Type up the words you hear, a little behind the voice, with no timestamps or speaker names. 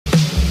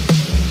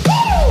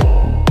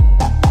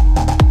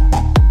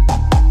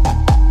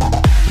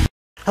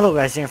Hello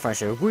guys, Dan French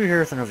here. We're here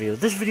with another video.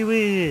 This video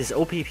is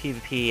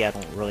OpPvP. I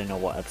don't really know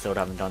what episode. I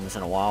haven't done this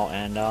in a while,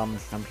 and I'm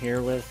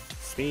here with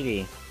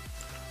Speedy.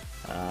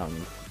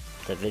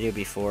 The video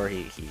before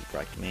he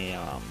wrecked me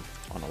on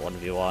a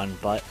 1v1,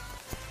 but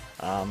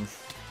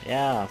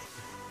yeah.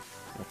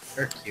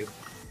 They're cute.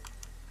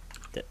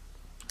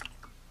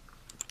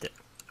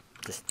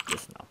 Just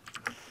no.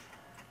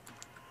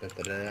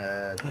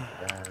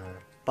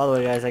 By the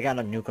way, guys, I got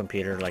a new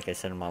computer, like I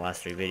said in my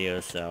last 3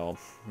 videos, so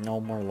no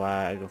more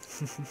lag.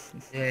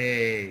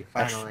 Yay!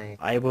 Finally.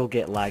 I will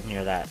get lag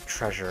near that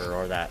treasure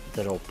or that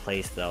little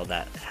place, though,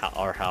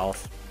 our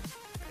house.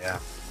 Yeah.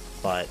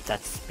 But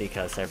that's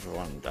because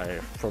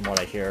from what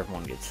I hear,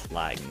 everyone gets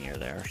lag near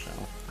there, so.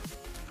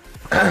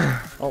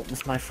 Oh, this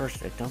is my first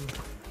victim.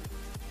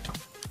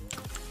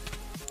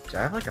 Do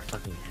I have like a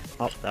fucking...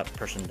 Oh, that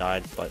person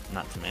died, but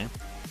not to me.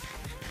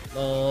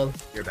 Lol.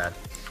 You're bad.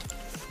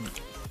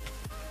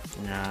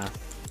 Nah.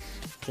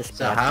 Just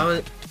So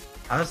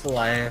how's the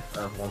life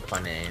of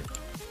 1.8?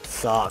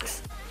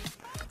 Sucks.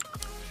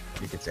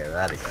 You could say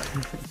that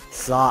again.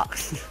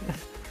 Sucks.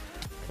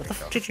 What the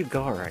fuck did you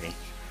go already?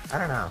 I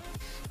don't know.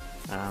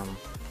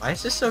 Why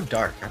is this so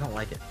dark? I don't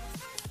like it.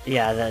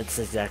 Yeah, that's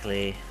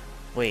exactly...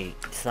 Wait,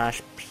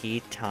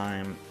 /p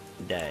time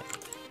day.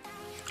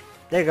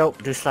 There you go,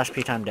 do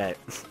 /p time day.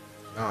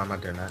 No, I'm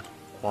not doing that.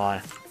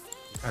 Why?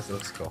 Because it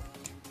looks cool.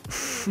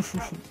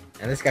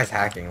 And this guy's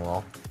hacking,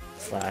 lol.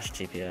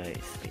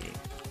 /TPA speed.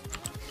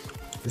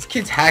 This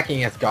kid's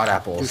hacking as god Do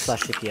apples.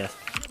 /TPS.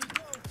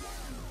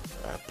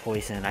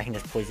 Poison, I can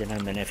just poison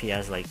him, and if he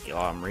has like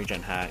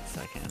regen hacks,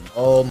 I can...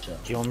 Oh, Do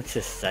you want me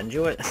to send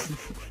you it?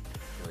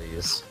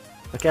 please.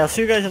 Okay, I'll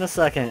see you guys in a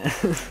second.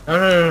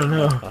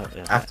 No. Oh,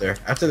 yeah. After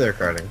the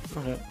recording.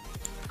 Okay.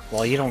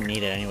 Well, you don't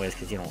need it anyways,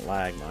 because you don't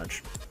lag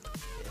much.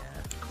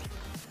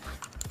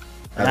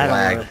 I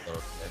lag a little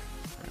bit.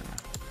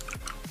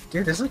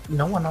 Dude, there's like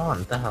no one on.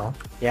 What the hell?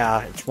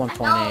 Yeah, it's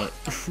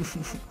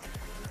 1.8.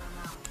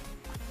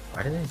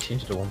 Why did they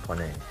change it to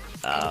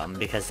 1.8?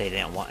 Because they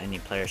didn't want any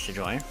players to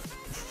join.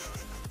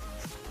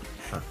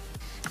 Huh.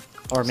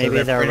 Or So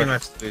maybe they're pretty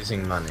much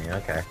losing money.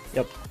 Okay.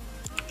 Yep.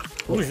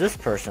 Who's this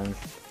person?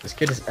 This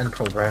kid is end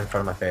pro right in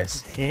front of my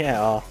face.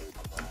 Yeah.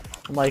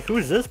 I'm like,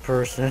 who's this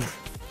person?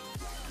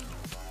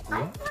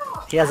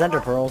 He has ender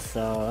pearls,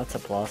 so that's a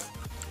plus.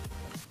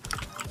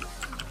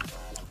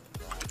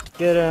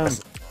 Get him.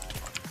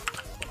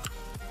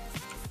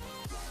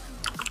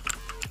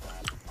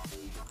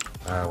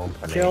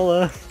 1.8.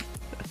 Kill him.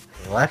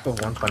 Life of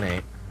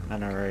 1.8. I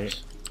know, right?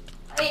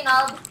 Hey,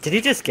 no. Did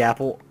he just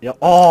gapple? Yeah.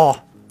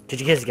 Oh! Did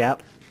you get his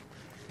gap?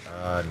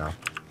 No.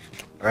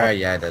 Alright,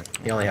 yeah, I did.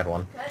 He only had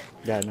one.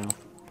 Yeah, no.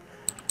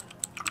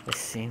 I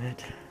seen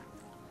it.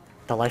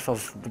 The life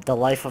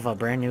of a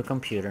brand new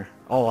computer.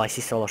 Oh, I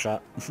see solo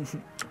shot.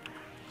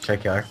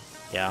 Check killer.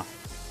 Yeah.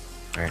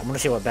 Alright. I'm gonna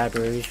see what Bad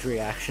Baby's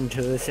reaction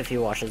to this if he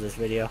watches this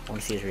video. I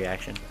wanna see his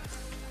reaction.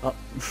 Oh.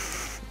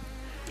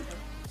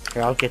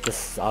 Here, I'll get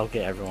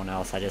everyone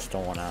else. I just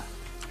don't want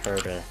her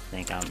to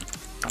think I'm,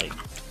 like,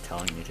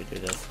 telling you to do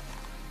this.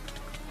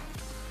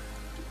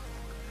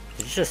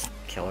 Did you just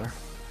kill her?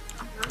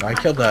 No, I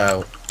killed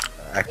the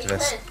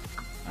activist.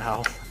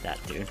 Ow, that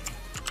dude.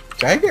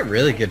 Dude, I get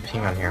really good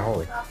ping on here,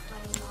 holy.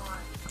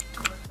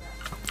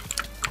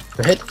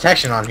 The hit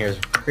detection on here is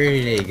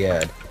pretty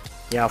good.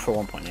 Yeah, for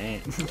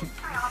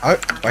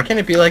 1.8. Why can't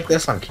it be like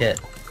this on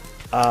Kit?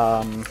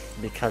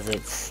 Because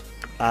it's...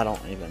 I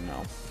don't even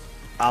know.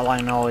 All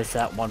I know is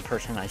that one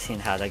person I seen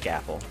had a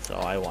gapple, so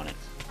I want it.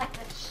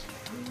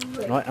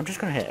 You know what? I'm just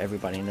gonna hit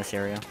everybody in this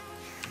area.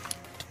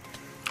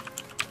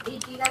 Hey,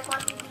 do you guys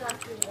want to do that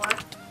war?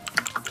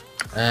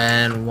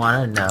 And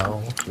wanna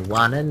know?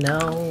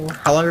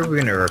 How long are we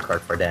gonna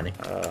record for, Danny?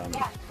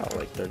 About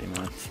like 30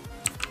 minutes.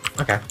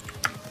 Okay.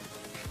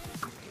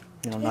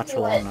 You know, not too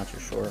long, not too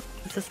short.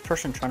 Who's this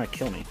person trying to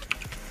kill me?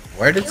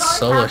 Where did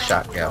solo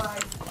shot go?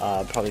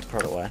 Probably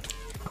part away.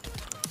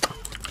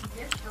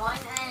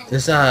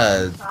 Does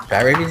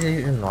Bad Babies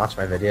even watch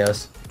my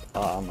videos?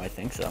 I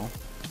think so.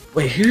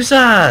 Wait, who's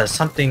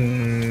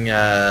something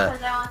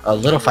a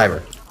little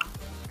fiber?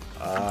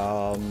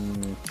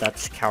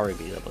 That's Cowrie,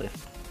 I believe.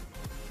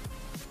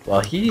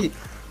 Well,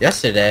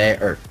 yesterday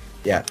or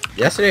 2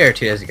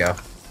 days ago,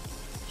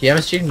 he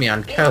MSG'd me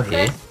on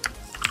Kohi,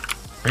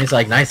 and he's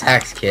like, "Nice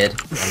hacks, kid."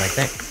 I'm like,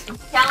 "Thanks."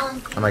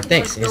 I'm like,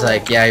 "Thanks." And he's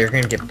like, "Yeah, you're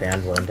gonna get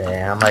banned one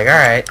day." I'm like, "All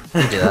right,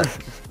 you do that."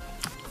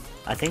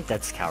 I think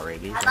that's Cowrie.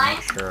 I'm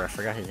not sure. I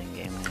forgot his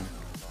in-game name.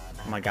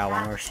 Oh my god,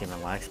 I never seen a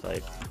lag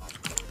spike.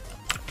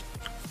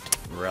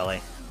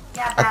 Really?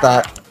 I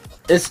thought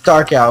it's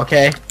dark out.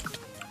 Okay,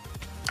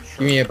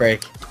 give me a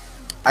break.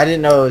 I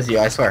didn't know it was you.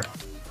 I swear.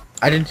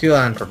 I didn't do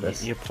that on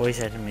purpose. You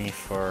poisoned me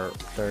for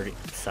 30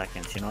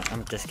 seconds. You know what?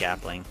 I'm just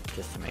gappling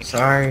just to make sure.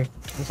 Sorry.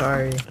 I'm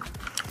sorry.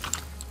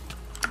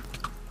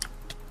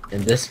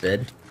 In this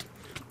vid.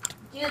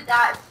 Dude,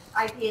 that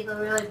IP is the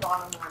really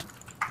bottom one.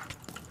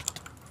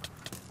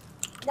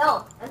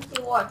 No,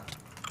 MC War.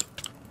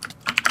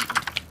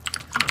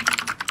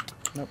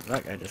 Nope,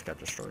 that guy just got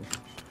destroyed.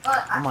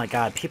 But Oh my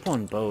god, people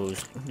in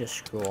bows. You can just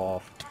screw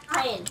off.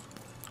 Ryan.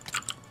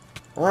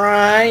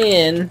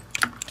 Ryan.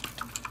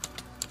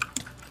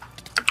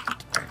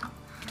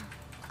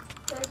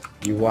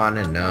 You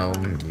wanna know?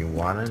 You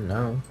wanna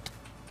know?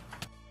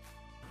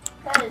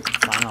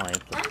 Finally,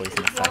 the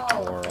poison effect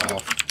wore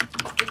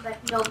off. It's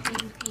like no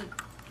PvP.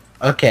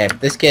 Okay,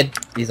 this kid,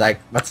 he's like,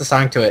 what's the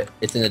song to it?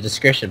 It's in the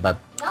description, but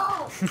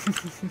No!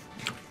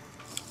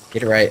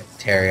 get it right,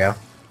 Terrio.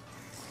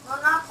 No,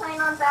 I'm not playing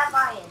on Bad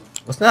Lion.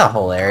 Wasn't that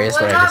hilarious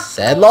We're what I not just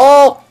said? playing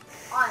LOL!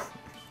 On.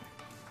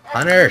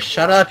 Hunter,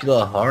 shut up, you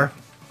little whore.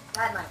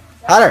 Bad Lion.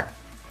 Hunter!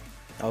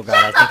 Oh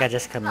god, I think I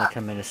just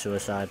committed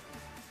suicide.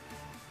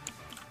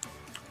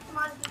 Come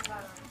on, do Bad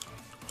Lion.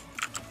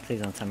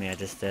 Please don't tell me I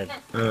just did.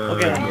 Uh,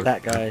 Okay, I'm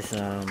back, guys.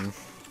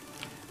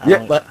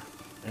 Yeah, but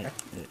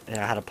I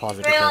had to pause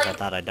it because I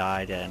thought I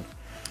died, and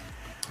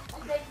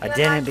I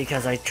didn't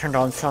because I turned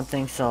on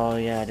something. So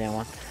yeah, I didn't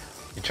want.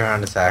 you turn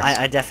on the sax.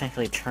 I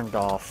definitely turned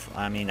off.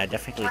 I mean, I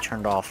definitely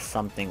turned off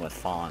something with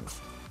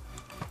fawns.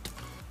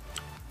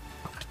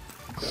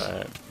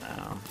 But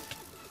no,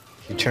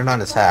 You turned on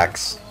his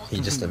hacks.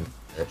 He just admitted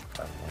it,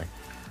 by the way.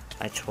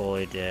 I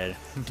totally did.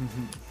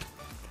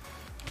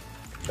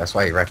 That's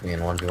why you wrecked me in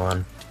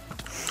 1v1.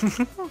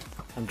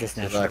 I'm just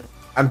See, naturally. look,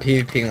 I'm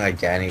PvPing like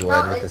Danny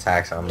would with his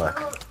hacks on. Look,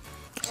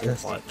 see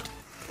this? What?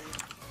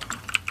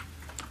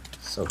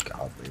 So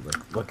godly.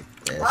 Look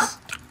at this.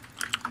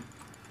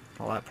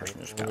 Well, that person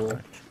just got Cool.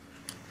 wrecked.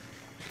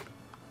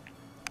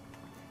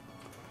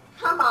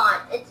 Come on,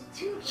 it's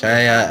too. Should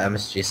I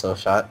MSG slow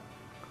shot?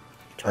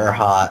 Or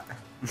hot?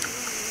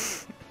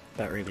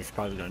 That Ruby's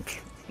probably gonna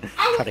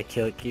try to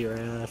kill your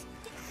ass.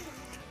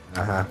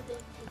 Uh-huh.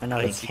 I know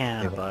he Let's see.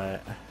 can,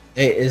 but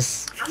Hey,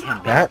 is he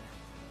can't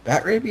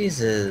Bat Rabies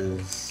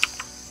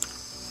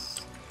is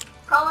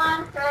Come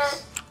on,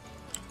 Chris.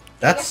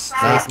 that's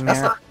Yes,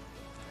 not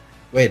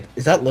wait,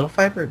 is that little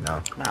fiber?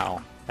 No.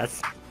 No,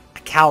 that's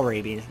cow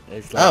rabies.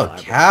 Is Oh,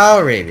 fiber.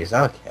 cow rabies.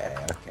 Okay,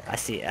 okay. I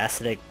see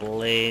acidic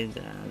blade,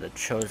 the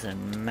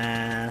chosen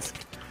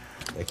mask.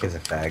 That kid's a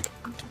fag.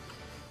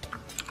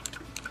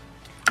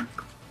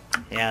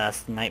 Yeah,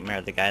 that's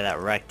Nightmare, the guy that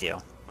wrecked you.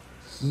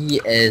 He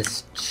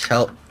is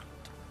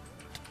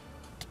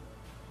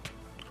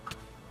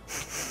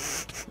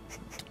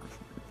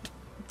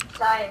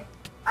Sorry,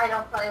 I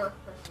don't play with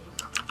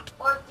pussies.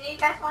 Or do you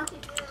guys want to do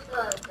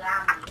the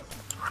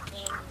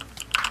zombies?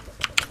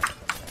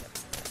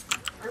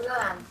 I'm good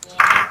on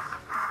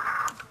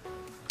games.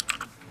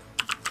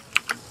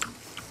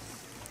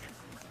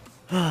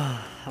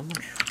 How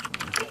much?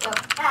 Wait, yo,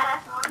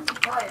 that's one.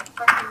 Boy, it's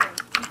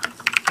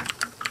fucking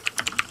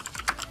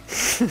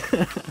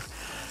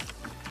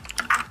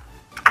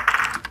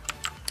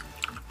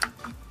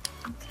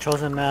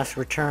Chosen mask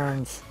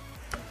returns.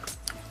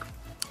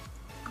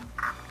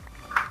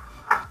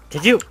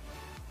 Did you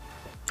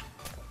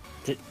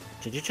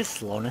just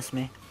slowness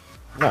me?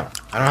 No,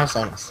 I don't have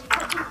sonus.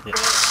 Yeah.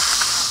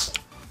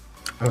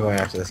 I'm going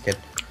after this kid.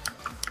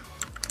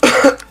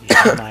 You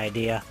have my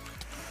idea.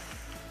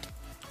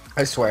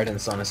 I swear I didn't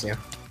sonus you.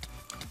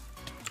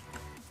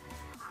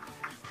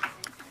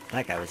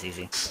 That guy was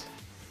easy.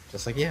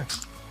 Just like you.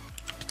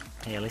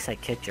 Hey, at least I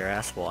kicked your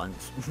ass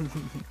once.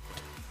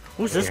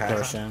 Who's Do you this have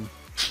person?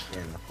 Yeah.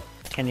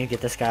 Can you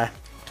get this guy?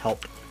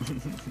 Help.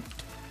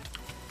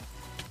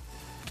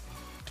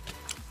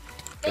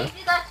 They did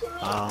that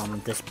to me.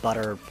 This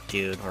butter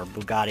dude, or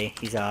Bugatti,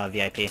 he's a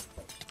VIP.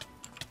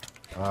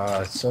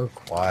 It's so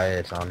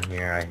quiet on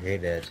here. I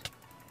hate it.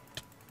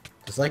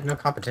 There's like no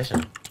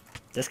competition.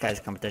 This guy's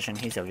a competition,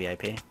 he's a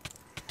VIP.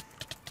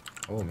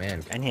 Oh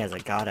man. And he has a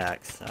god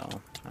axe,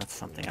 so that's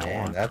something I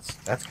Man, want.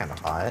 that's kind of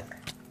hot.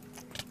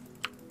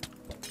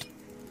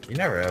 You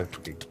never know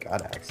could be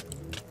god axing.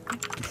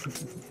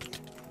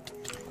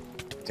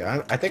 Dude,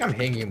 I think I'm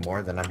hitting you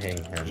more than I'm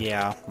hitting him.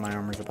 Yeah, my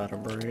armor's about to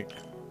break.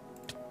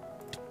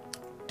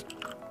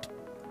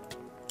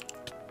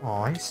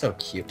 Oh, he's so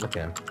cute. Look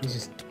at him. He's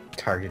just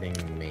targeting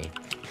me.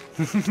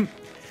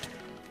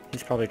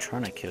 He's probably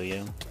trying to kill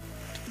you.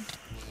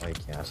 Oh, he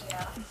can't.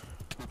 Yeah.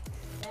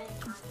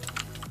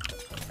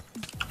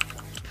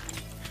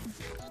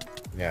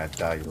 Yeah,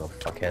 duh, you little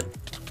fuckhead.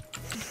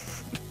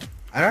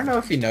 I don't know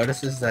if he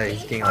notices that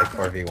he's getting like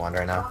 4v1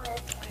 right now.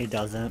 He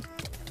doesn't.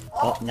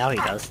 Oh, now he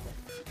does.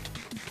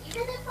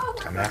 Even if I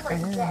Coming was after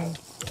like him. dead,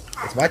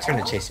 It's my turn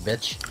to chase you,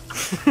 bitch.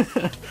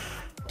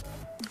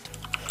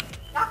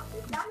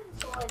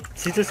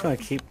 She's just gonna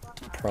keep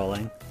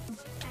prolling.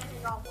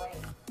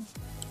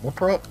 What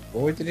pearl?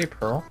 What way did he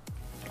pearl?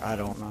 I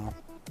don't know.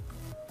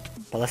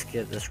 But let's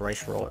get this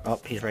rice roller. Oh,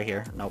 he's right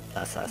here. Nope,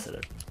 that's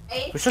acidic.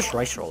 Who's this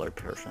rice roller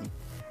person?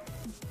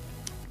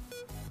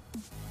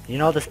 You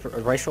know this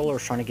rice roller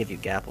was trying to give you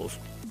gapples.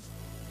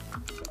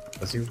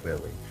 Was he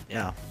really?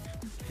 Yeah.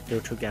 There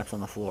were 2 gaps on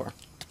the floor.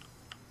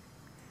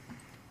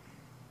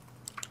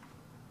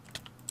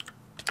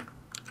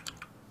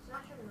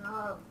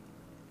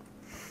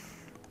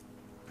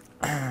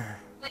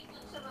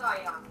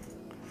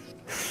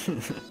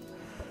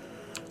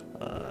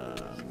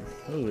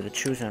 Ooh, the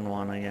chosen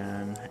one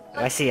again.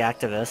 I see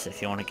activist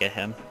if you want to get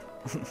him.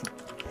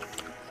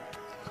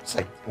 It's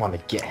like, want to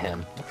get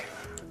him.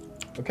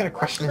 What kind of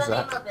question is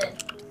that?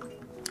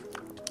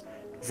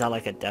 Is that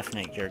like a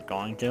definite you're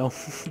going to?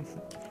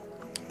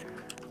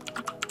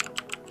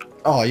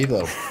 Oh, you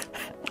little...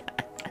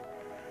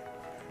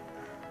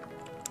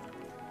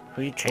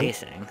 Who are you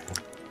chasing?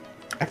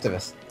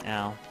 Activist.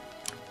 Ow.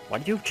 Why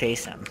do you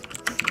chase him?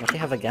 What do you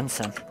have against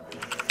him?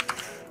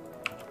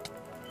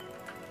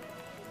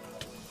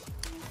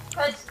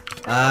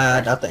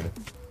 Nothing.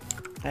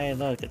 Hey,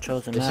 look, the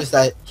chosen It's nest. just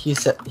that he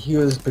said he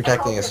was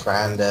protecting his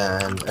friend,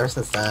 and ever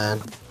since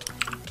then,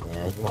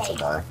 yeah, he wants to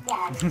die.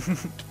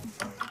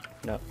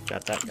 Nope,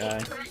 got that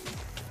guy.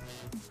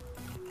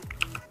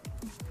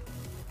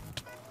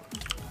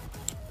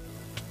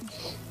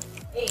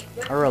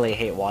 I really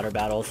hate water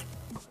battles.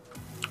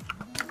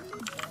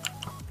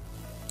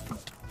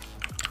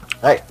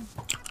 Hey!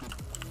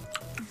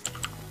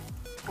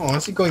 Oh,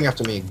 is he going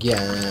after me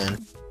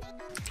again?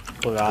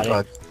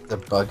 Bugatti. The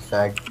bug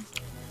fag.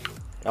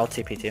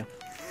 LTP2.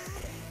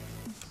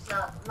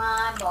 Suck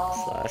my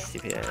balls. /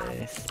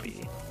 CPA.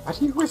 Speedy. Why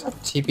do you always have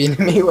to TP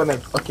to me when I'm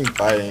fucking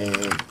fighting?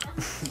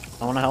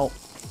 I wanna help.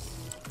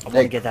 I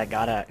wanna Hey. get that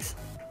god axe.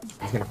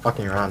 He's gonna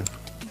fucking run.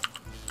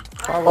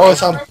 Probably. Oh,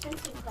 it's on!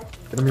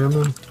 Get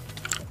him.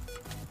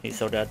 He's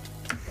so dead.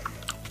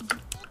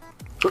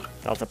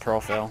 That was a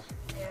pearl fail.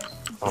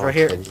 Oh, right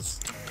here. titties.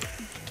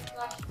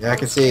 Yeah, I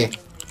can see.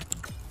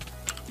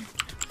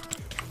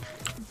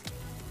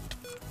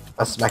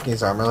 Us smacking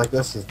his armor like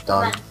this, he's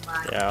done.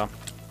 Yeah.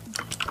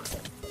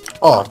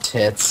 Oh,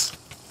 tits.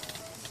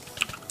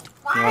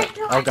 You know what?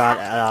 Oh god,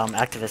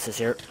 activist is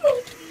here.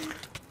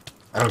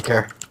 I don't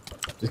care.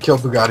 Just kill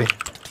Bugatti.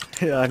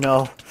 Yeah, I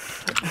know.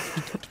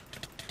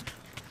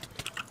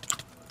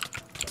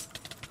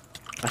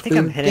 I think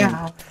I'm hitting.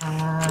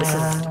 This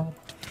is.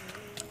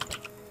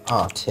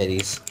 Oh,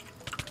 titties.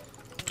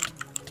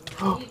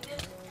 Oh,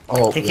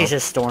 I think no. he's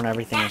just storing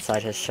everything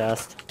inside his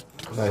chest.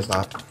 No, he's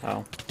not.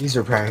 Oh. He's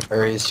repairing,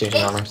 or he's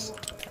changing armors.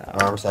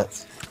 Armor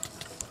sets.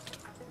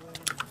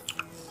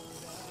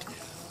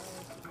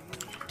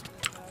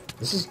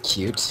 This is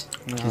cute.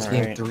 He's getting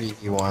Alright.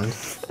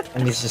 3v1.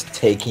 And he's just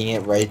taking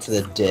it right to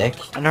the dick.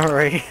 I know,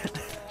 right?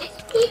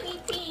 It's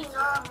PvP,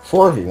 no.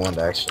 4v1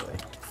 actually.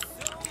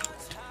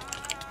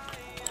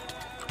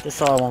 Just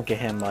so I won't get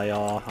hit by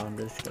y'all, I'm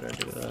just gonna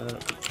do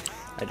that.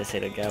 I just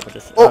hit a gap.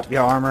 Just Oh!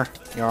 your armor.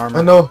 Your armor.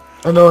 I know.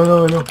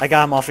 I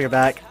got him off your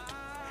back.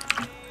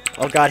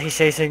 Oh god, he's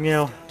chasing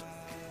you.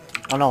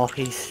 Oh no,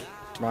 he's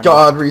running.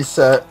 God,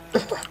 reset.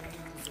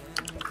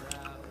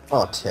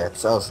 Oh,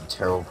 tits. That was a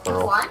terrible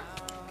pearl. What?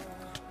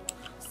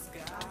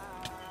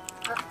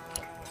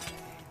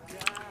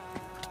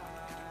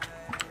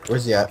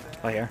 Where's he at?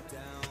 Right here.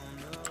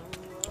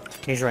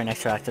 He's right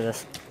next to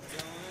activist.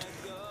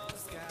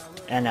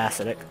 And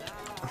acidic.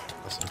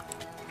 Listen.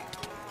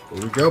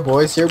 Here we go,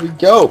 boys. Here we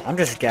go. I'm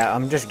just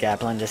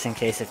gappling just in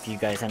case if you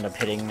guys end up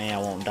hitting me, I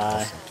won't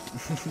die.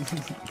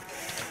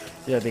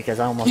 Yeah, because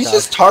I almost He's died.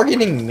 just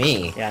targeting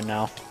me. Yeah,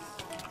 no.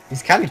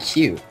 He's kind of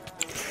cute.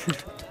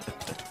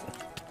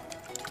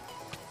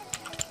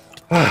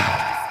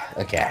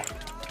 Okay.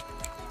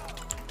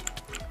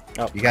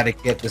 Oh. You gotta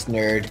get this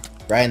nerd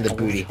right in the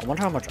booty. I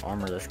wonder how much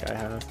armor this guy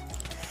has.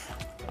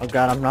 Oh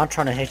god, I'm not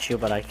trying to hit you,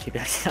 but I keep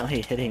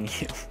accidentally hitting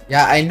you.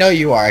 Yeah, I know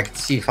you are. I can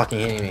see you fucking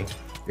hitting me.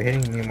 You're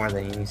hitting me more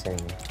than he's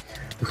hitting me.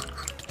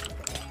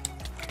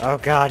 Oh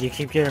god, you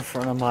keep getting in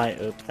front of my...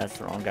 Oop, that's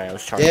the wrong guy I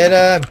was charging. Get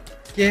him!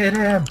 Get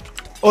him!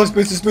 Oh, his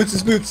boots, his boots,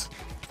 his boots!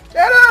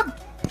 Get him!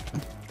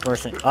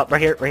 Where's he? Oh,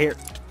 right here, right here.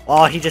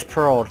 Oh, he just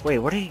pearled. Wait,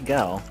 where did he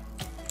go?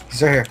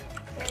 He's right here.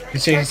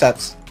 He's changing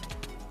sets.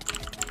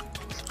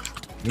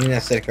 You need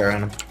that sticker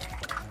around him.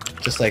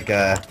 Just like,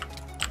 Did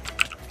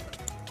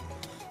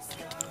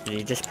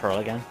he just pearl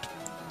again?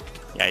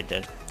 Yeah, he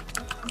did.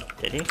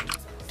 Did he?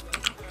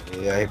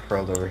 Yeah, he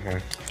pearled over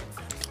here.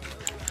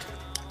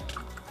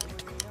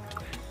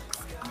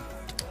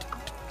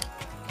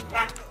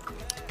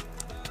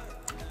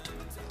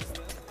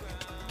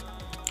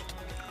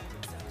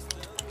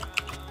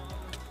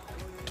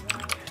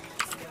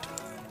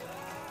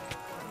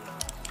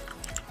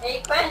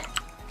 Hey, Chris.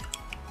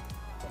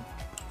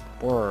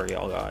 Where are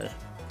y'all guys?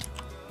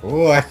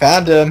 Ooh, I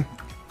found him!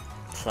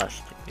 /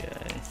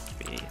 TPA,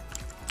 speed.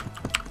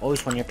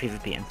 Always when you're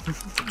PvPing.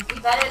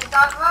 You better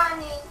stop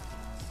running.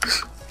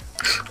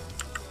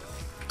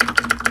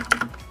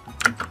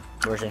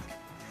 Where's he?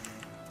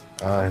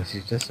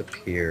 He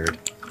disappeared.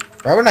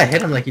 Why would I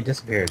hit him like he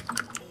disappeared?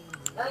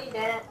 No, you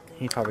didn't.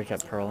 He probably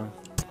kept pearling.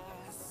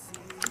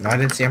 No, I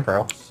didn't see him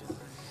pearl.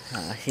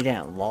 He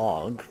didn't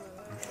log.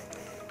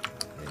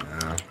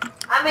 Yeah.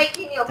 I'm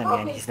making you a Then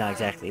again, Pokemon. he's not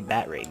exactly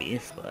bat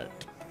rabies, but...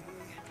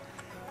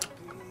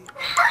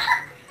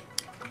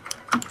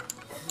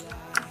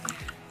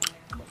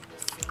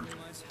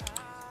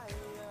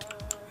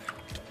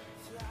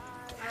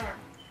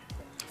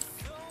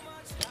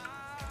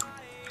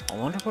 I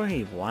wonder where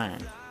he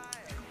went.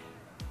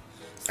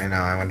 I know,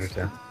 I wonder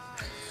too.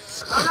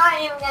 I'm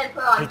not even gonna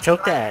put on. He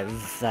took that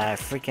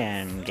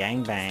freaking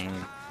gangbang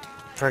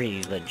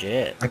pretty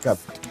legit.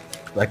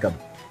 Like a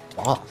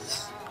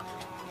boss.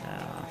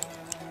 Yeah.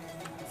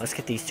 Let's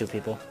get these two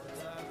people.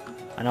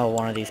 I know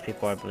one of these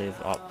people, I believe.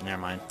 Oh,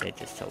 never mind. They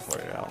just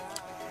teleported out.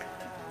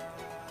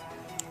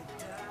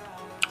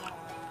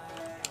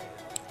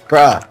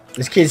 Bruh,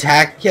 this kid's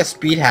hack. He has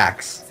speed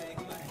hacks.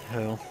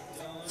 Who?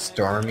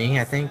 Stormy,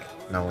 I think.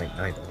 No, wait,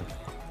 no, he doesn't.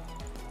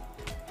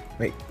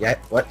 Wait, yeah,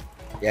 what?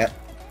 Yeah,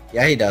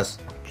 yeah, he does.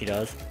 He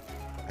does?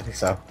 I think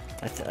so.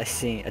 I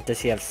see.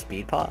 Does he have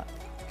speed pot?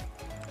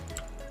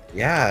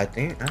 Yeah, I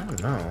think. I don't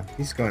know.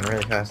 He's going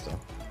really fast though.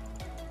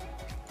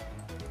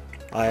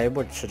 I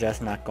would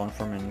suggest not going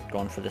for him and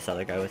going for this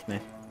other guy with me.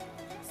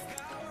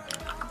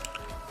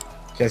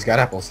 He has got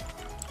apples.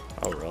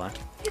 Oh, really?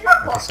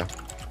 I think so.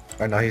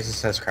 Oh no, he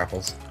just has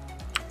crapples.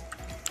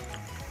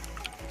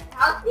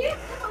 How's you? I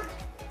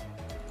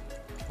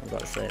was about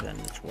to say then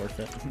it's worth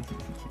it.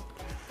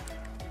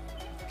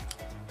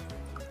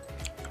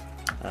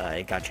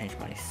 I gotta change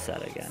my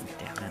set again.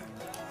 Damn it.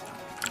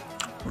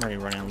 I'm already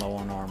running low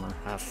on armor.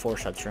 I have 4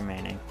 sets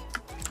remaining.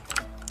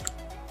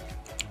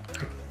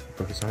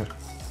 Focus on it.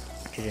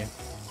 Could you?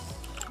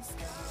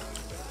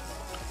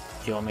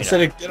 Do you want me to?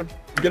 Acidic, get him,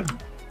 get him,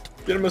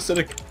 get him,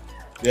 acidic.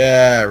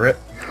 Yeah, rip.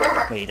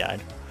 Wait, he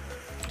died.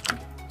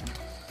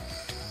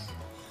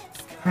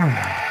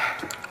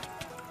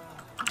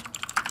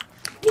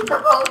 He's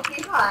supposed to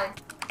be fine.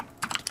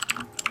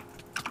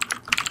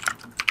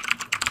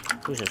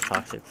 Who's this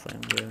toxic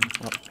flame dude?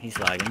 Oh, he's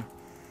lagging.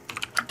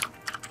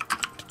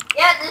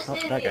 Yeah, this Oh,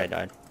 is that guy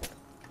died.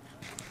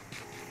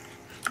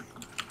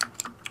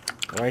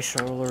 Rice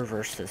roller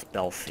versus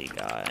Belfie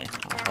guy.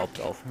 I'll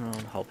help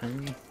help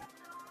him.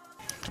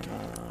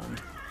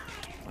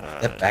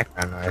 That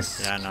background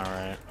noise. Yeah, I know,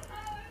 right?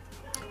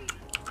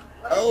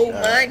 Oh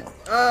my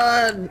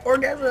god!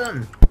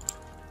 Orgasm!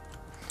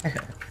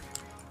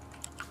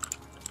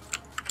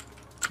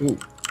 Ooh,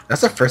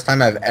 that's the first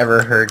time I've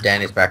ever heard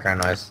Danny's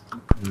background noise.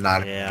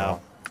 Not at Yeah.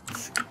 all.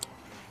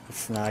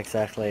 It's not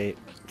exactly.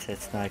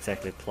 It's not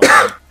exactly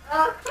pleasant.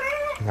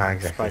 Not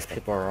exactly. Surprised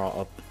people are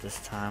all up at this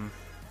time.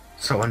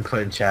 Someone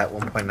put in chat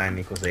 1.9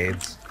 equals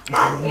AIDS.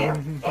 Come here,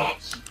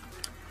 bitch.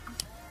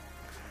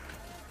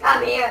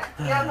 Come here.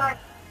 You're my...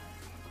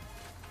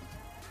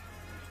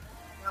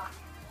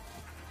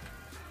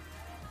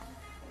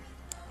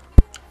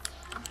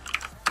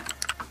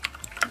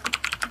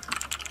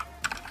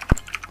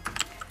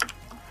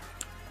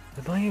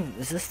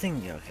 Is this thing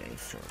okay?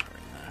 Sword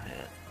right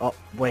now. Oh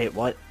wait,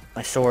 what?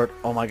 My sword.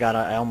 Oh my god,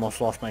 I almost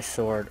lost my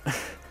sword.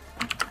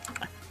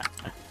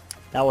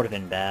 That would have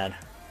been bad.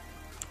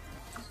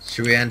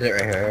 Should we end it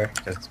right here?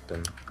 It's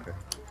been...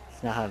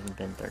 It's not haven't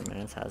been 30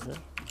 minutes, has it?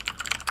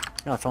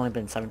 No, it's only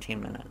been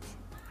 17 minutes.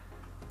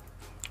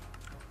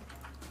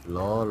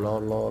 Lol,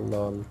 lol, lol,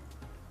 lol.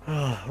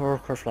 We'll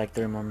record for like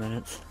 3 more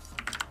minutes.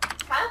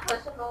 Kind of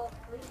personal.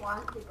 We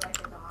want to break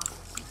it off.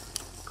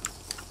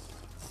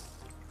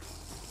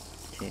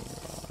 Can you,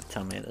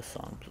 tell me this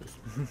song, please?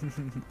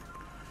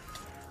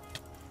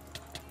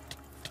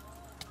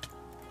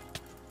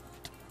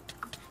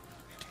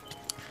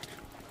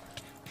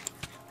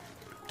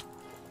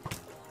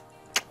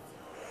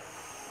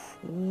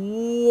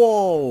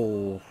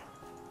 Whoa!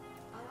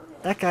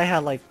 That guy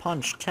had like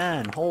punch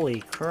 10.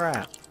 Holy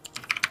crap!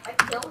 I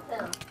killed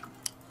him.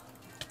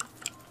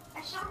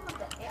 I shot him with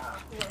the arrow.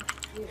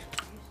 Here,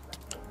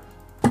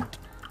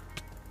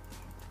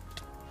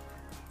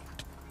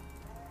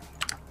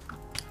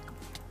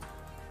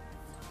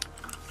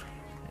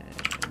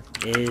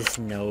 Is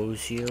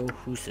knows you?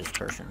 Who's this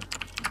person?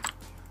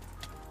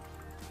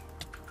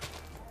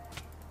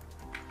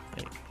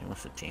 Wait,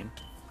 what's the team?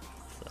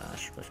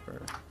 Slash whisper.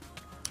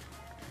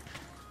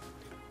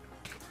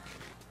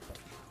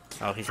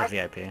 Oh, he's a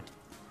VIP.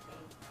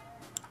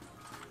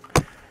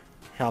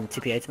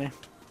 TPA to me.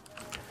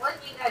 What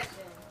do you guys do?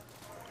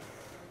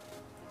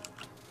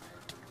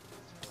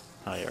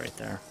 Oh, you're right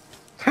there.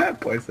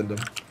 Poisoned him.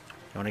 You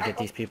want to get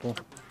these people?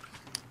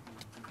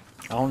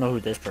 I don't know who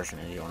this person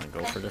is. You want to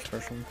go for this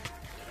person?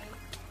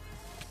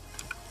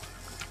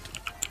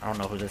 I don't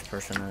know who this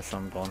person is, so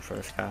I'm going for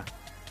this guy.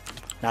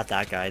 Not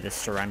that guy, this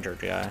surrendered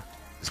guy.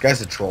 This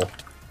guy's a troll.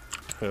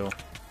 Who?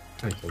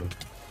 I killed him.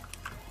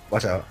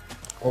 Watch out.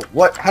 Oh,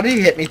 what? How did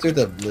he hit me through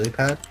the lily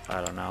pad?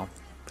 I don't know.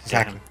 He's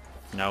Get hacking. him.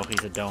 No,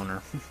 he's a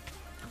donor.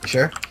 You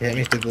sure? He hit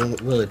me through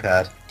the lily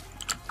pad.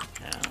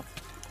 Yeah.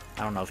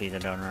 I don't know if he's a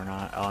donor or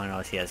not. All I know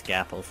is he has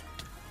gapples.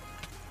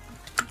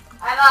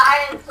 I have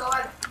an iron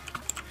sword.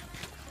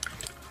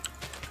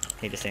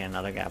 He just ate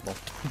another gapple.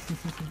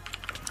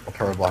 I'll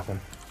cover block him.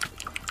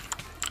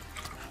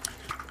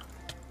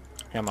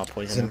 Yeah, I'm gonna He's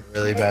poison in him. a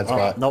really bad Oh,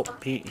 spot.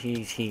 nope, he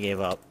gave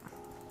up.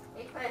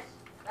 Hey, Chris.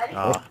 Ready?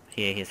 Oh,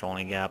 he ate his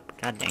only gap.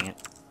 God dang it.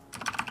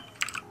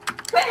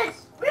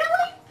 Chris,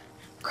 really?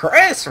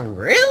 Chris,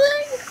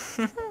 really?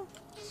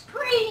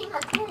 Scream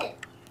a minute.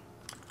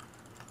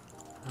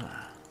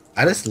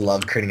 I just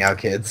love critting out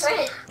kids.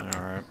 Chris,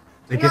 Alright.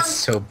 They get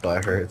so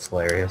butthurt, it's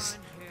hilarious.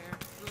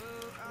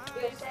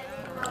 you're sending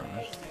out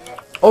 8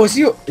 minutes. Oh,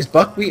 is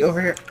Buckwheat over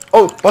here?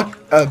 Oh,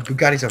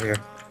 Bugatti's over here.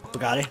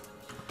 Bugatti,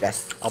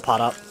 Yes. I'll pot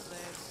up.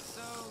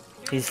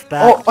 He's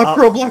back. Oh, I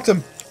pro blocked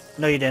him.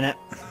 No, you didn't.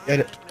 Get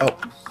it. Oh.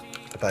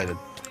 thought I did.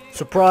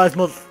 Surprise,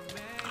 mother.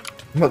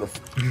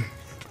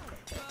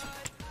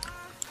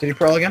 Did he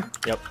pearl again?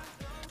 Yep.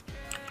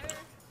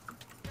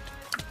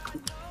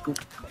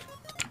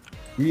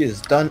 He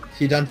is done.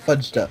 He done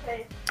fudged up.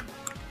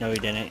 No, he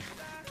didn't.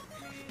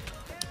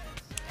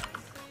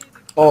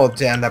 Oh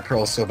damn, that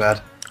pearl's so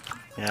bad.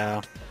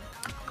 Yeah.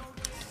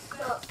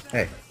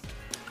 Hey.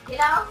 Get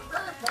out of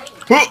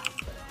the thing.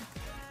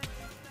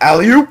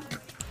 Alley-oop!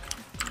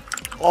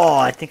 Oh,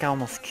 I think I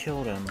almost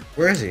killed him.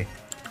 Where is he?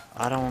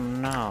 I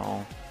don't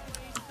know.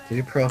 Did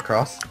he pearl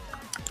across?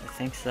 I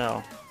think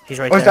so. He's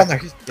right Oh, there. he's down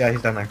there. Yeah,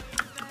 he's down there.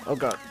 Oh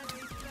god.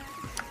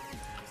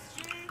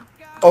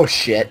 Oh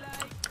shit.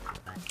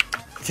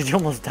 Did you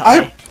almost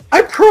die?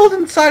 I pearled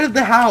inside of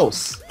the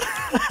house.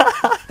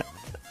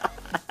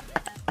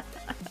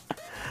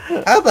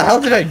 How the hell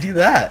did I do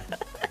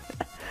that?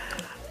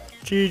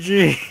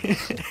 GG.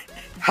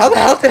 How the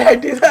hell did I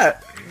do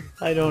that?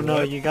 I don't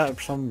know. You got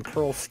some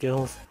pearl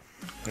skills.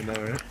 I know,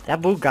 right?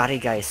 That Bugatti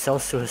guy is so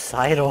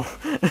suicidal.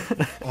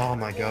 Oh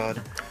my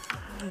god.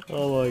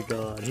 Oh my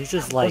god. He's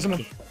just like...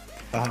 Wasn't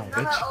Oh,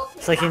 bitch.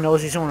 It's like he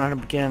knows he's gonna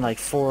end up getting like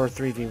 4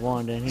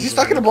 3v1 and He's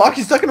stuck in a block.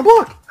 He's stuck in a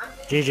block.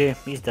 GG.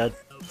 He's dead.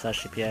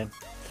 Slash CPA.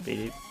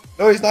 Speedy.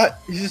 No, he's not.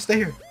 He's just stay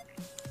here.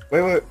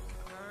 Wait.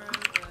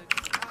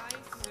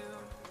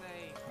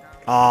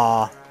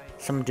 Aw.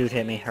 Some dude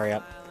hit me. Hurry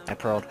up. I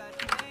pearled.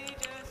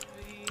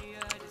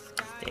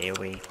 Stay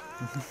away.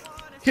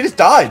 He just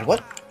died.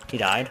 What? He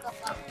died?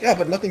 Yeah,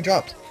 but nothing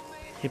dropped.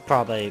 He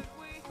probably...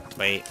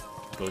 Wait.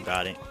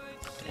 Bugatti.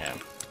 Yeah.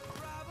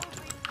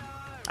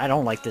 I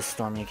don't like this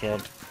Stormy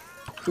kid.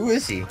 Who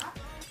is he?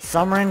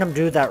 Some random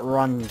dude that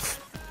runs.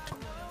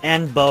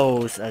 And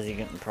bows, as you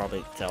can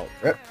probably tell.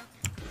 Rip.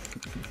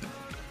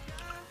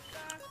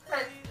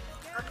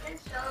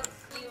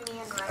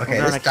 Okay,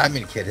 We're this gonna-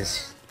 diamond kid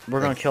is...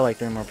 We're gonna kill like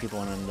 3 more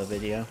people in the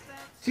video.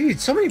 Dude,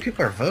 so many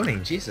people are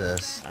voting.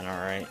 Jesus. I know,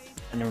 right?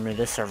 I never knew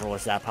this server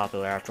was that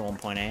popular after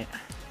 1.8.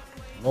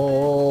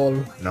 Lol.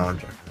 No, I'm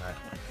joking.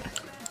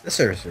 This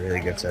server's a really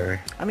good server.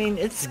 I mean,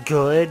 it's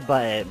good,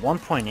 but at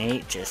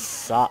 1.8 just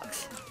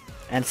sucks.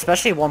 And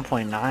especially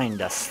 1.9,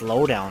 the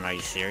slowdown, are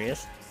you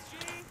serious?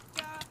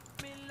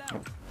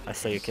 Oh, I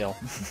saw you kill.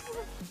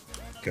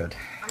 Good.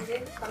 I'm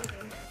doing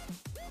something.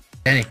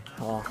 Danny.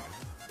 Oh,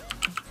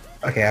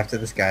 Okay, after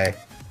this guy,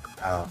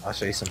 I'll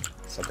show you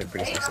something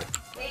pretty spicy.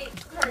 Wait,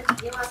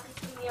 Chris, you want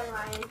to see me on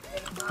Ryan's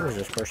Facebook? who is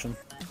this person?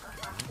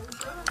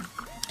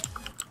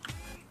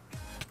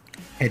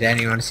 Hey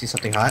Danny, you want to see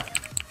something hot?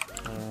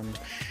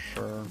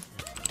 Sure.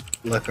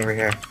 Look over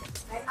here.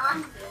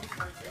 I'm doing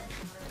something.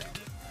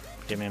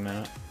 Give me a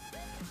minute.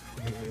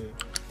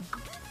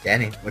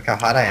 Danny, look how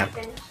hot I am.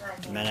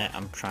 A minute,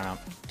 I'm trying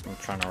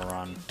to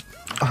run.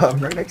 I'm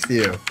right next to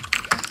you.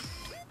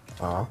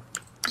 Aw.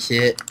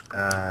 Kit,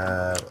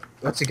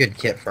 what's a good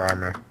kit for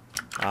armor?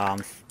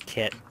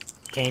 Kit.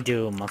 Can you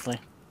do monthly?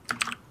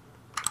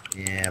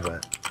 Yeah,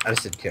 but I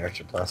just did Kit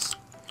Archer Plus.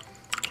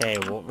 Okay,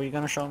 what were you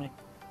gonna show me?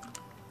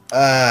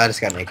 I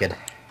just got naked.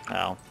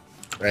 Oh.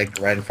 Right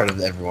in front of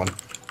everyone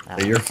Oh.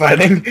 that you're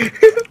fighting.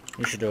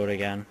 You should do it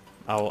again.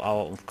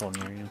 I'll go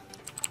near you.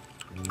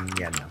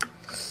 Yeah, no.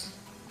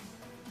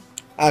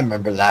 I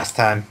remember last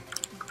time.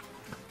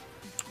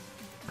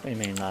 What do you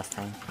mean last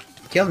time?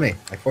 You killed me,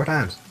 like 4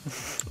 times.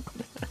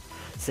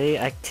 See,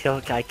 I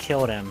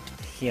killed him.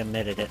 He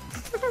admitted it.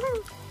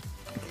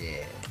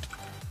 Yeah.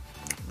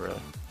 Really.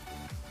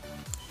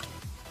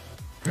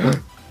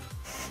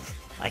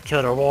 I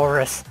killed a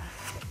walrus.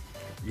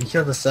 You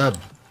killed a sub.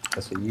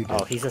 That's what you did.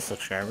 Oh, he's a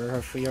subscriber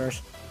of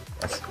yours?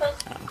 Yes.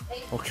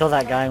 We'll kill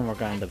that guy and we're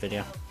going to end the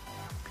video.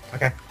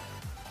 Okay.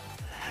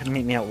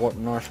 Meet me at Warp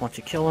North once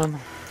you kill him.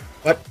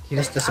 What? He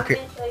just disappeared.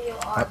 I'm gonna show you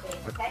all What?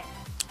 things, okay?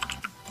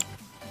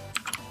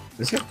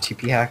 Does he have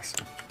TP hacks?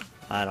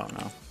 I don't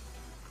know.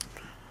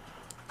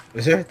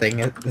 Is there a thing?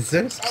 Is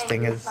there such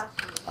thing as...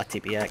 A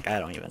TPX? I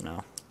don't even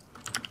know.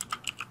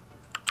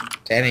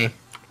 Danny,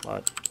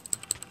 What?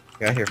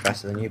 I got here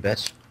faster than you,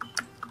 bitch.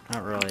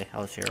 Not really. I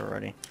was here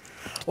already.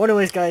 Well,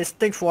 anyways, guys,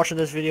 thanks for watching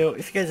this video.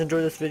 If you guys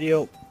enjoyed this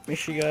video, make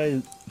sure you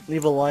guys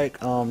leave a like.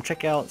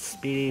 Check out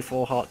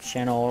SpeedyFoHawk's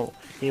channel.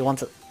 He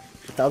wants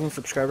 1,000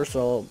 subscribers,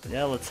 so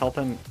yeah, let's help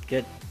him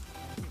get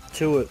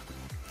to it.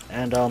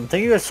 And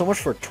thank you guys so much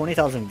for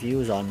 20,000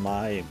 views on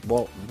my,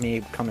 well,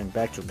 me coming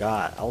back to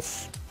God. I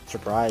was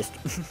surprised.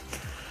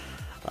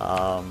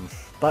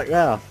 But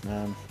yeah,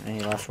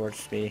 any last words,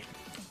 Speedy?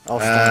 Oh,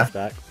 Stormy's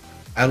back.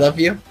 I love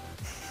you.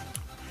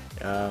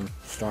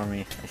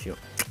 Stormy, if you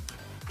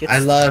get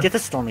the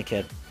Stormy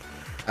kid.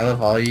 I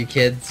love all you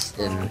kids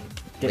and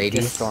Get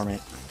ladies. Stormy.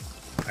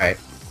 Alright.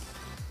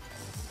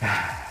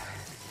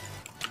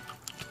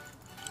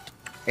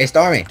 Hey,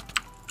 Stormy.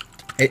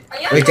 Hey,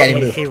 wait, Danny,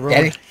 move. He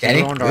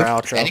Danny, ruined move.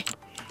 our outro. Danny,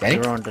 Danny. He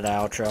ruined the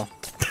outro.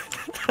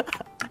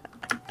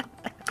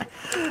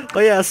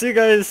 But yeah, see you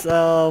guys.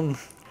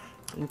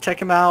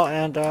 Check him out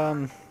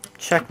and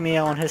check me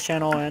out on his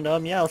channel.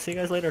 And yeah, I'll see you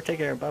guys later. Take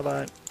care. Bye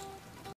bye.